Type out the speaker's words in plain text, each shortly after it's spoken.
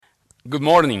Good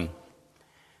morning.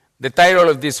 The title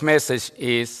of this message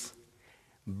is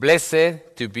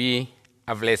Blessed to be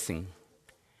a Blessing.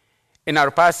 And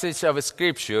our passage of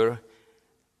Scripture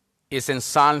is in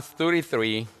Psalm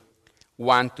 33,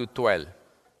 1 to 12.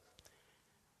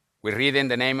 We read in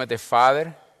the name of the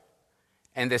Father,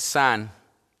 and the Son,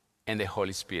 and the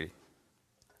Holy Spirit.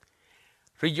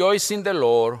 Rejoice in the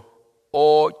Lord,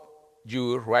 all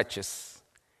you righteous,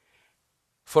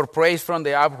 for praise from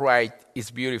the upright is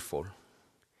beautiful.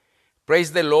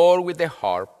 Praise the Lord with the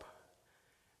harp.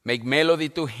 Make melody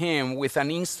to him with an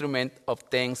instrument of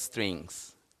 10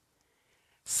 strings.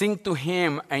 Sing to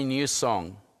him a new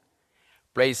song.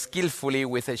 Play skillfully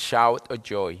with a shout of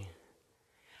joy.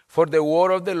 For the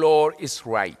word of the Lord is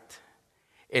right,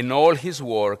 and all his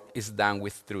work is done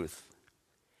with truth.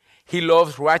 He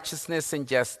loves righteousness and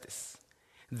justice.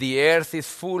 The earth is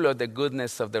full of the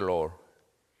goodness of the Lord.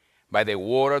 By the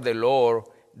word of the Lord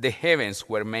the heavens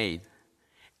were made,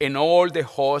 and all the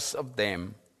hosts of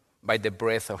them by the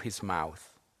breath of his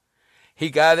mouth. He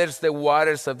gathers the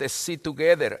waters of the sea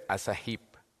together as a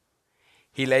heap.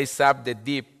 He lays up the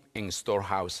deep in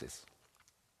storehouses.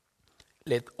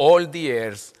 Let all the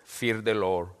earth fear the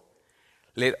Lord.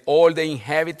 Let all the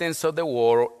inhabitants of the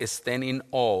world stand in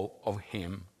awe of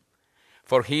him.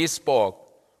 For he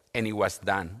spoke, and it was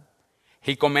done.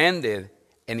 He commanded,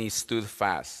 and it stood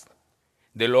fast.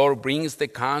 The Lord brings the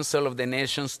counsel of the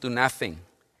nations to nothing.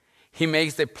 He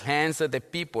makes the plans of the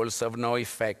peoples of no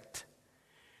effect.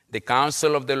 The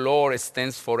counsel of the Lord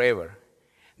stands forever,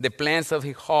 the plans of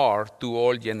his heart to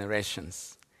all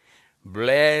generations.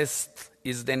 Blessed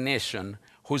is the nation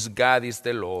whose God is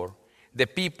the Lord, the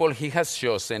people he has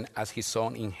chosen as his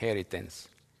own inheritance.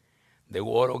 The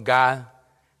word of God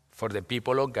for the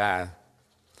people of God.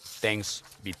 Thanks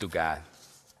be to God.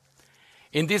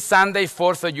 In this Sunday,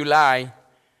 4th of July,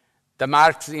 that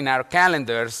marks in our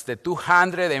calendars the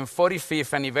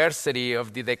 245th anniversary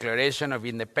of the Declaration of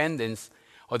Independence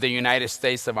of the United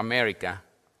States of America,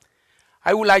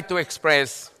 I would like to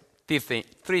express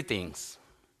three things.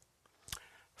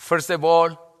 First of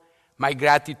all, my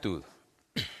gratitude.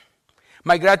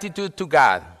 My gratitude to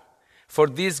God for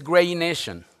this great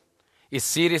nation, its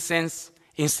citizens,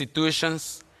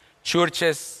 institutions,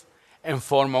 churches, and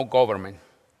form of government.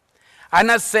 I'm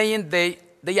not saying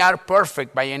they are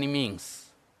perfect by any means,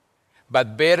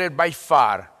 but better by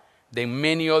far than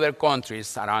many other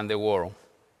countries around the world.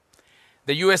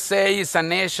 The USA is a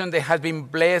nation that has been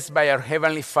blessed by our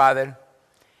Heavenly Father,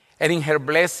 and in her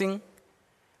blessing,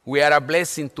 we are a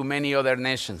blessing to many other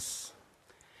nations.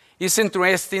 It's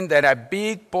interesting that a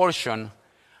big portion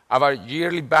of our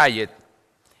yearly budget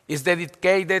is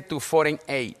dedicated to foreign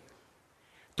aid,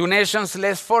 to nations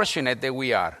less fortunate than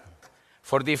we are,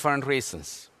 for different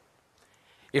reasons.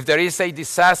 If there is a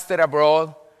disaster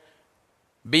abroad,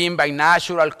 being by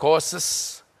natural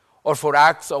causes or for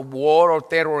acts of war or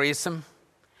terrorism,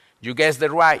 you guessed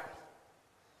it right.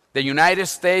 The United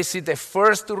States is the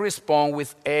first to respond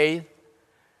with aid,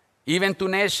 even to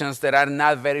nations that are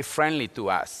not very friendly to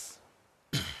us.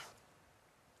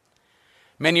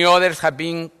 Many others have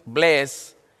been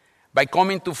blessed by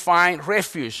coming to find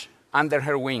refuge under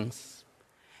her wings,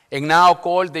 and now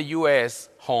call the U.S.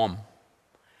 home.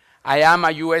 I am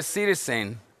a U.S.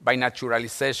 citizen by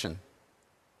naturalization.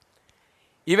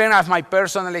 Even as my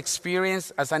personal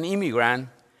experience as an immigrant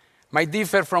might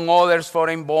differ from others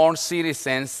foreign-born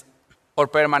citizens or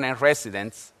permanent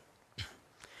residents,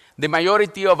 the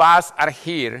majority of us are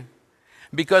here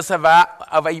because of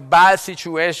a bad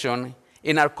situation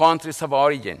in our countries of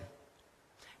origin,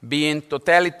 being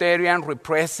totalitarian,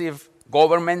 repressive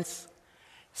governments,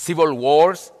 civil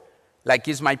wars, like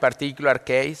is my particular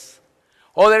case,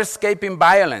 others escaping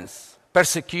violence,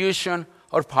 persecution,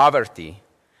 or poverty.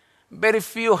 Very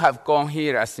few have come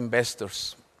here as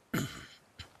investors.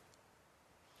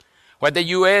 What the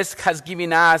U.S. has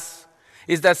given us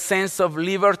is that sense of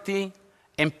liberty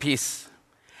and peace.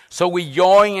 So we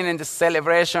join in the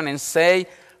celebration and say,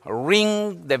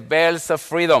 ring the bells of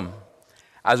freedom,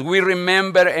 as we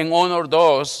remember and honor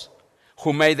those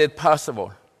who made it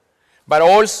possible. But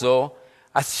also,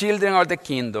 as children of the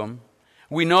kingdom,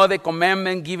 we know the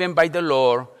commandment given by the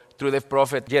Lord through the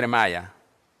prophet Jeremiah,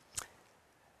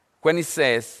 when it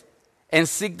says, and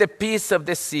seek the peace of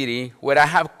the city where I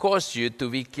have caused you to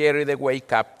be carried away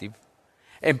captive,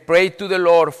 and pray to the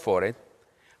Lord for it,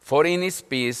 for in his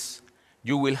peace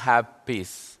you will have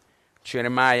peace.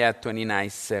 Jeremiah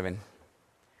 29:7.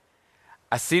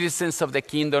 As citizens of the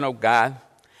kingdom of God,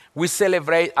 we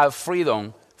celebrate our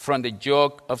freedom from the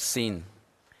yoke of sin,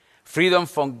 freedom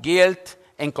from guilt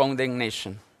and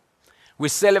condemnation. We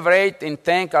celebrate and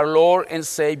thank our Lord and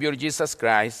Savior Jesus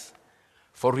Christ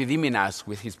for redeeming us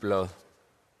with his blood.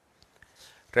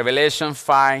 Revelation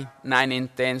 5, 9 and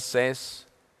 10 says,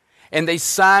 "And they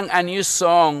sang a new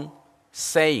song,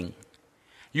 saying,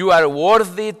 'You are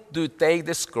worthy to take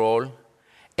the scroll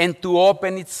and to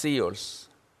open its seals.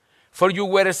 For you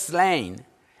were slain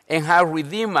and have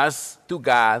redeemed us to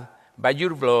God by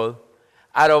your blood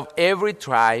out of every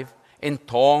tribe and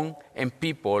tongue and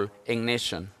people and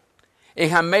nation,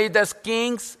 and have made us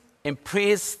kings and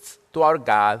priests to our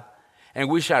God, and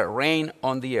we shall reign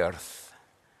on the earth.'"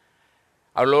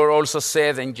 Our Lord also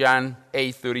said in John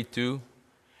 8:32,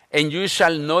 "And you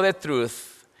shall know the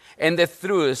truth, and the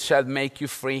truth shall make you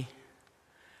free."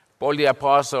 Paul the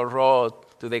Apostle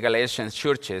wrote to the Galatian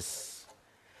churches,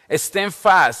 "Stand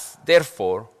fast,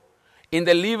 therefore, in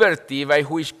the liberty by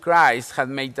which Christ hath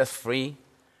made us free,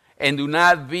 and do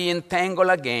not be entangled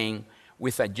again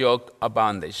with a yoke of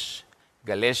bondage."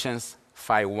 Galatians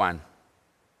 5:1.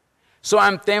 So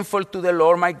I'm thankful to the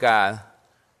Lord my God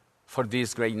for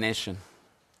this great nation.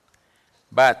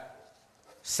 But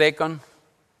second,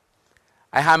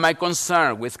 I have my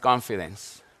concern with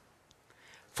confidence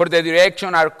for the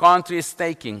direction our country is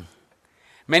taking.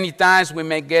 Many times we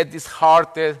may get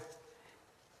disheartened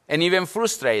and even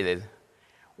frustrated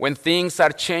when things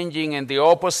are changing in the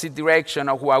opposite direction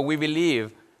of what we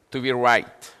believe to be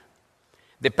right.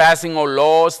 The passing of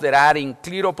laws that are in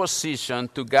clear opposition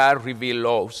to God-revealed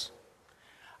laws,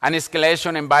 an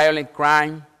escalation in violent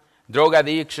crime, drug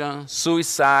addiction,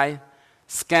 suicide,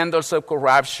 scandals of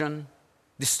corruption,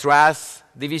 distrust,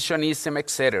 divisionism,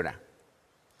 etc.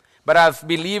 But as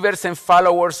believers and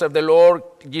followers of the Lord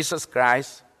Jesus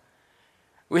Christ,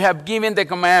 we have given the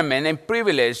commandment and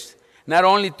privilege not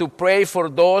only to pray for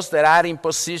those that are in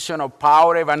position of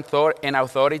power and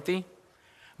authority,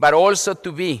 but also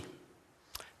to be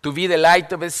the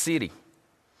light of the city,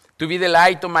 to be the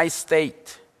light of my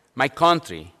state, my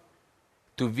country,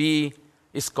 to be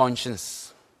its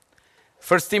conscience.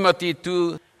 1 Timothy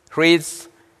 2 reads,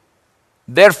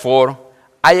 "Therefore,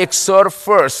 I exhort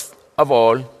first of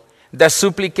all that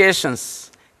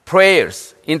supplications,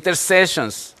 prayers,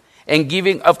 intercessions, and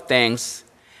giving of thanks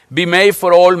be made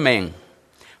for all men,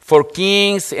 for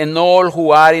kings and all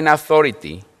who are in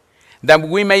authority, that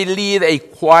we may lead a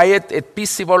quiet and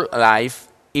peaceable life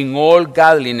in all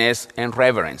godliness and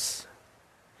reverence.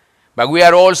 But we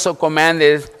are also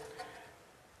commanded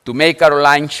to make our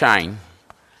light shine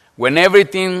when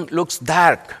everything looks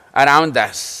dark around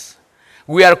us.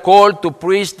 We are called to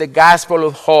preach the gospel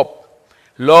of hope,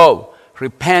 love,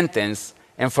 repentance,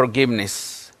 and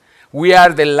forgiveness. We are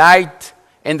the light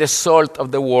and the salt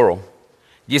of the world.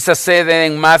 Jesus said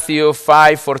in Matthew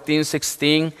 5:14,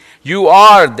 16, "You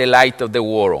are the light of the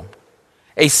world.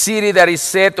 A city that is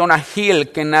set on a hill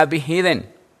cannot be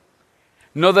hidden.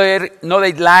 Nor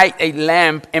they light a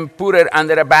lamp and put it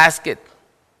under a basket,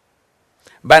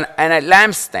 but on a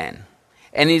lampstand,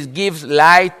 and it gives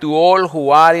light to all who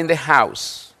are in the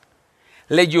house.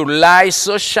 Let your light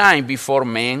so shine before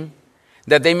men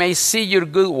that they may see your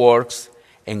good works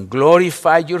and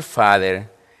glorify your Father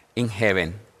in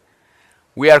heaven."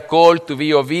 We are called to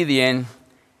be obedient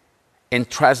and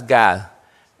trust God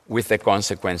with the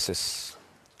consequences.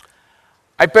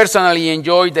 I personally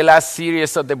enjoyed the last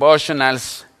series of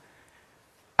devotionals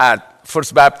at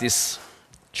First Baptist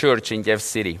Church in Jeff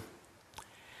City.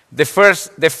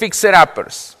 The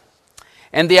fixer-uppers,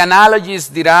 and the analogies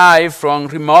derived from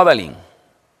remodeling.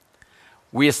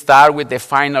 We start with the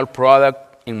final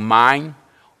product in mind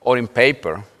or in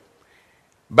paper.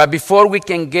 But before we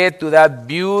can get to that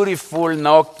beautiful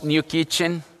new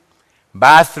kitchen,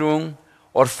 bathroom,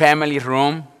 or family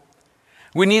room,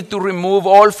 we need to remove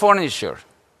all furniture,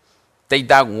 take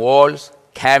down walls,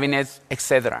 cabinets,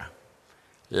 etc.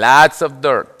 Lots of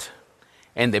dirt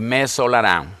and the mess all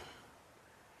around.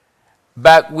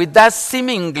 But with that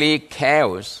seemingly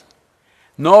chaos,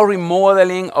 no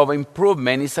remodeling of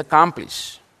improvement is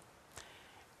accomplished.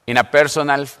 In a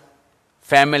personal,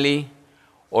 family,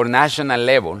 or national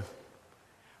level,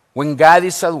 when God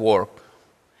is at work,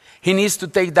 He needs to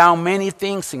take down many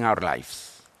things in our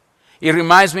lives. It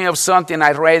reminds me of something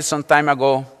I read some time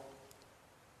ago.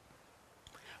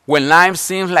 When life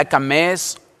seems like a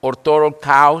mess or total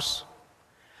chaos,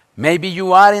 maybe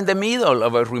you are in the middle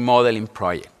of a remodeling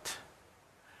project.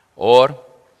 Or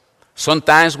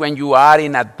sometimes when you are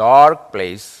in a dark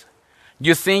place,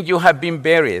 you think you have been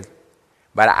buried,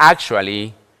 but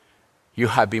actually you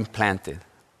have been planted.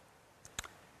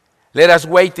 Let us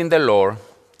wait in the Lord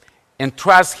and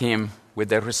trust Him with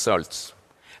the results.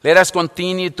 Let us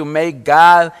continue to make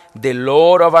God the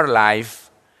Lord of our life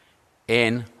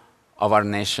and of our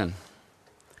nation.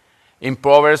 In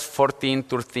Proverbs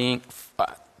 14:13,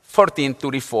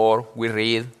 14:34, we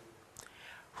read,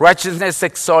 righteousness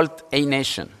exalts a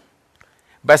nation,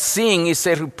 but sin is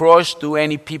a reproach to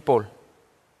any people.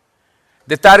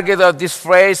 The target of this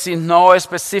phrase is no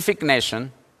specific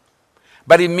nation,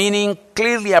 but its meaning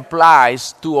clearly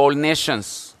applies to all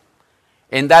nations,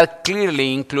 and that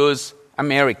clearly includes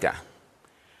America.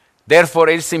 Therefore,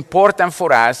 it is important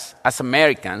for us as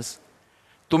Americans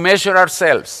to measure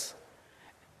ourselves,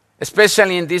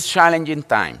 especially in these challenging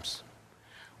times.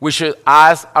 We should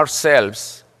ask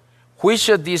ourselves, which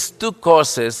of these two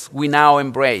causes we now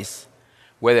embrace,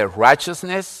 whether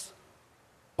righteousness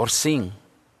or sin?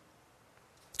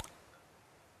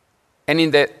 And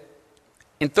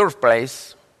in third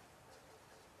place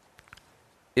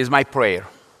is my prayer.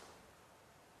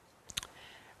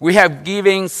 We have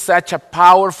given such a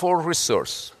powerful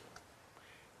resource,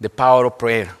 the power of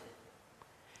prayer.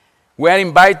 We are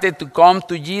invited to come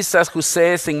to Jesus, who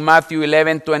says in Matthew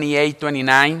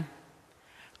 11:28-29,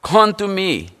 come to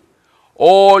me,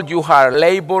 all you who are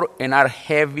labor and are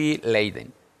heavy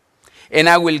laden, and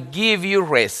I will give you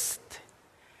rest.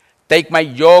 Take my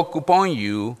yoke upon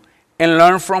you and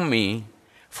learn from me,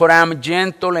 for I am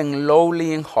gentle and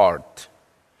lowly in heart,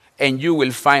 and you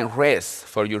will find rest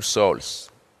for your souls.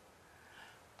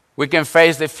 We can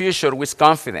face the future with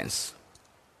confidence.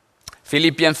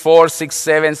 Philippians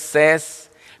 4:6-7 says,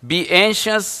 be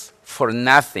anxious for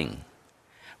nothing,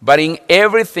 but in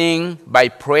everything by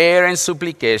prayer and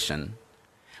supplication,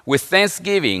 with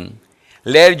thanksgiving,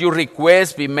 let your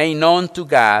requests be made known to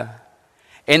God,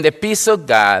 and the peace of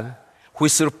God,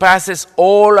 which surpasses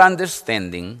all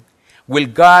understanding, will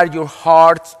guard your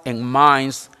hearts and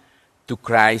minds to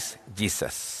Christ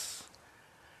Jesus.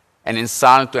 And in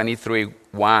Psalm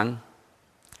 23:1,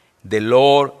 the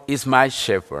Lord is my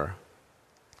shepherd,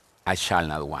 I shall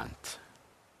not want.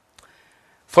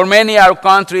 For many, our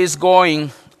country is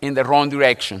going in the wrong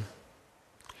direction.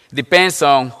 Depends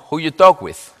on who you talk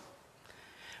with.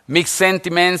 Mixed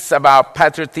sentiments about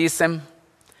patriotism,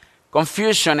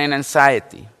 confusion and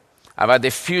anxiety about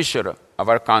the future of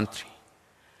our country.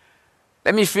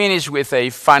 Let me finish with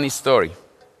a funny story.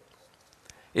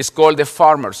 It's called the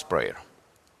Farmer's Prayer.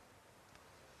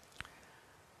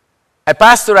 A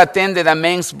pastor attended a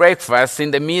men's breakfast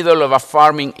in the middle of a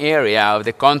farming area of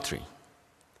the country.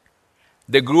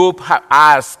 The group had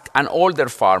asked an older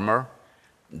farmer,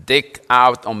 decked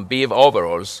out on beef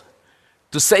overalls,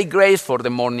 to say grace for the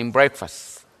morning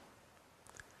breakfast.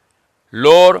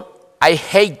 Lord, I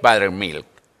hate buttermilk,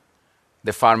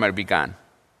 the farmer began.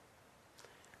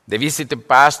 The visiting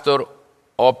pastor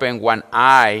opened one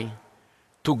eye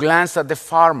to glance at the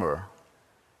farmer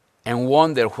and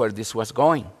wonder where this was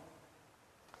going.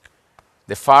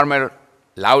 The farmer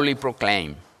loudly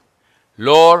proclaimed,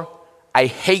 Lord, I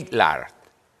hate lard.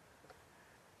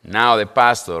 Now the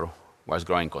pastor was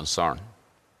growing concerned.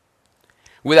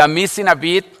 Without missing a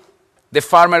beat, the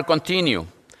farmer continued,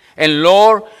 and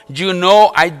Lord, you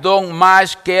know I don't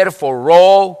much care for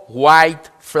raw white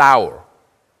flour.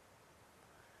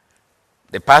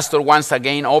 The pastor once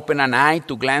again opened an eye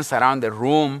to glance around the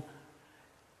room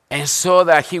and saw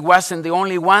that he wasn't the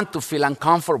only one to feel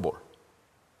uncomfortable.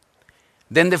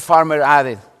 Then the farmer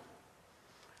added,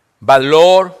 but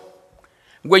Lord,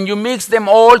 when you mix them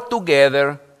all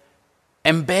together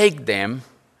and bake them,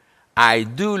 I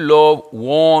do love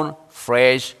warm,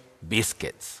 fresh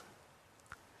biscuits.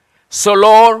 So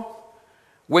Lord,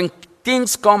 when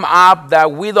things come up that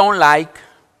we don't like,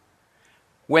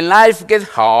 when life gets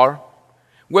hard,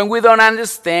 when we don't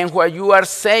understand what you are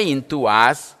saying to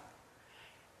us,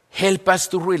 help us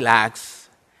to relax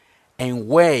and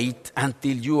wait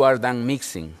until you are done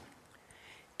mixing.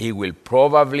 It will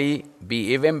probably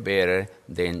be even better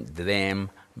than them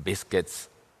biscuits.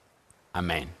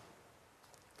 Amen.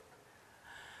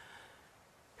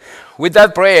 With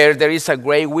that prayer, there is a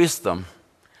great wisdom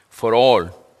for all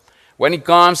when it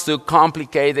comes to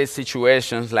complicated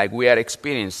situations like we are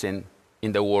experiencing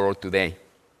in the world today.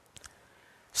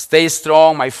 Stay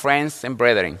strong, my friends and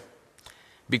brethren,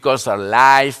 because our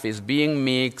life is being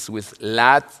mixed with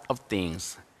lots of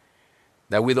things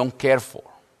that we don't care for.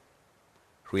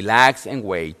 Relax and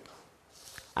wait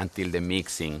until the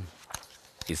mixing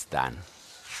is done.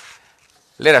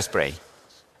 Let us pray.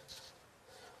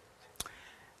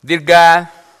 Dear God,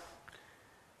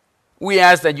 we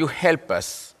ask that you help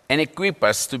us and equip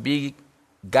us to be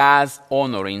God's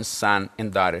honoring sons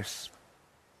and daughters,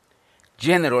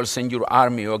 generals in your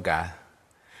army, O God,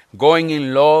 going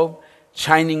in love,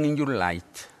 shining in your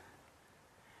light.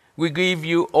 We give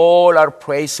you all our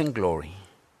praise and glory.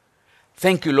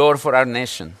 Thank you, Lord, for our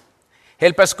nation.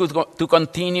 Help us to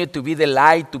continue to be the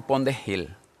light upon the hill.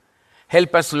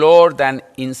 Help us, Lord,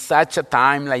 that in such a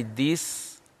time like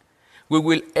this, we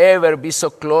will ever be so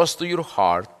close to your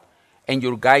heart and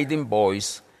your guiding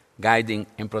voice, guiding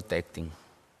and protecting.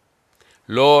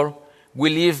 Lord, we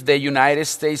live the United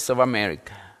States of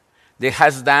America that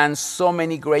has done so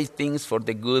many great things for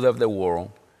the good of the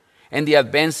world and the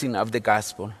advancing of the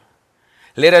gospel.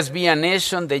 Let us be a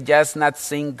nation that just not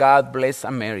sing, God bless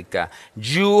America.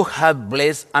 You have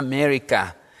blessed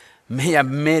America. May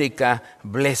America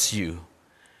bless you.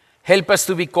 Help us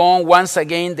to become once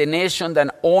again the nation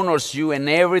that honors you in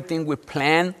everything we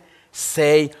plan,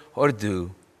 say, or do.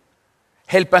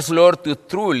 Help us, Lord, to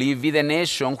truly be the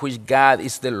nation which God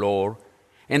is the Lord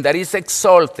and that is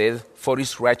exalted for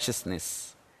his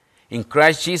righteousness. In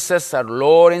Christ Jesus, our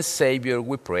Lord and Savior,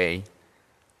 we pray.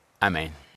 Amen.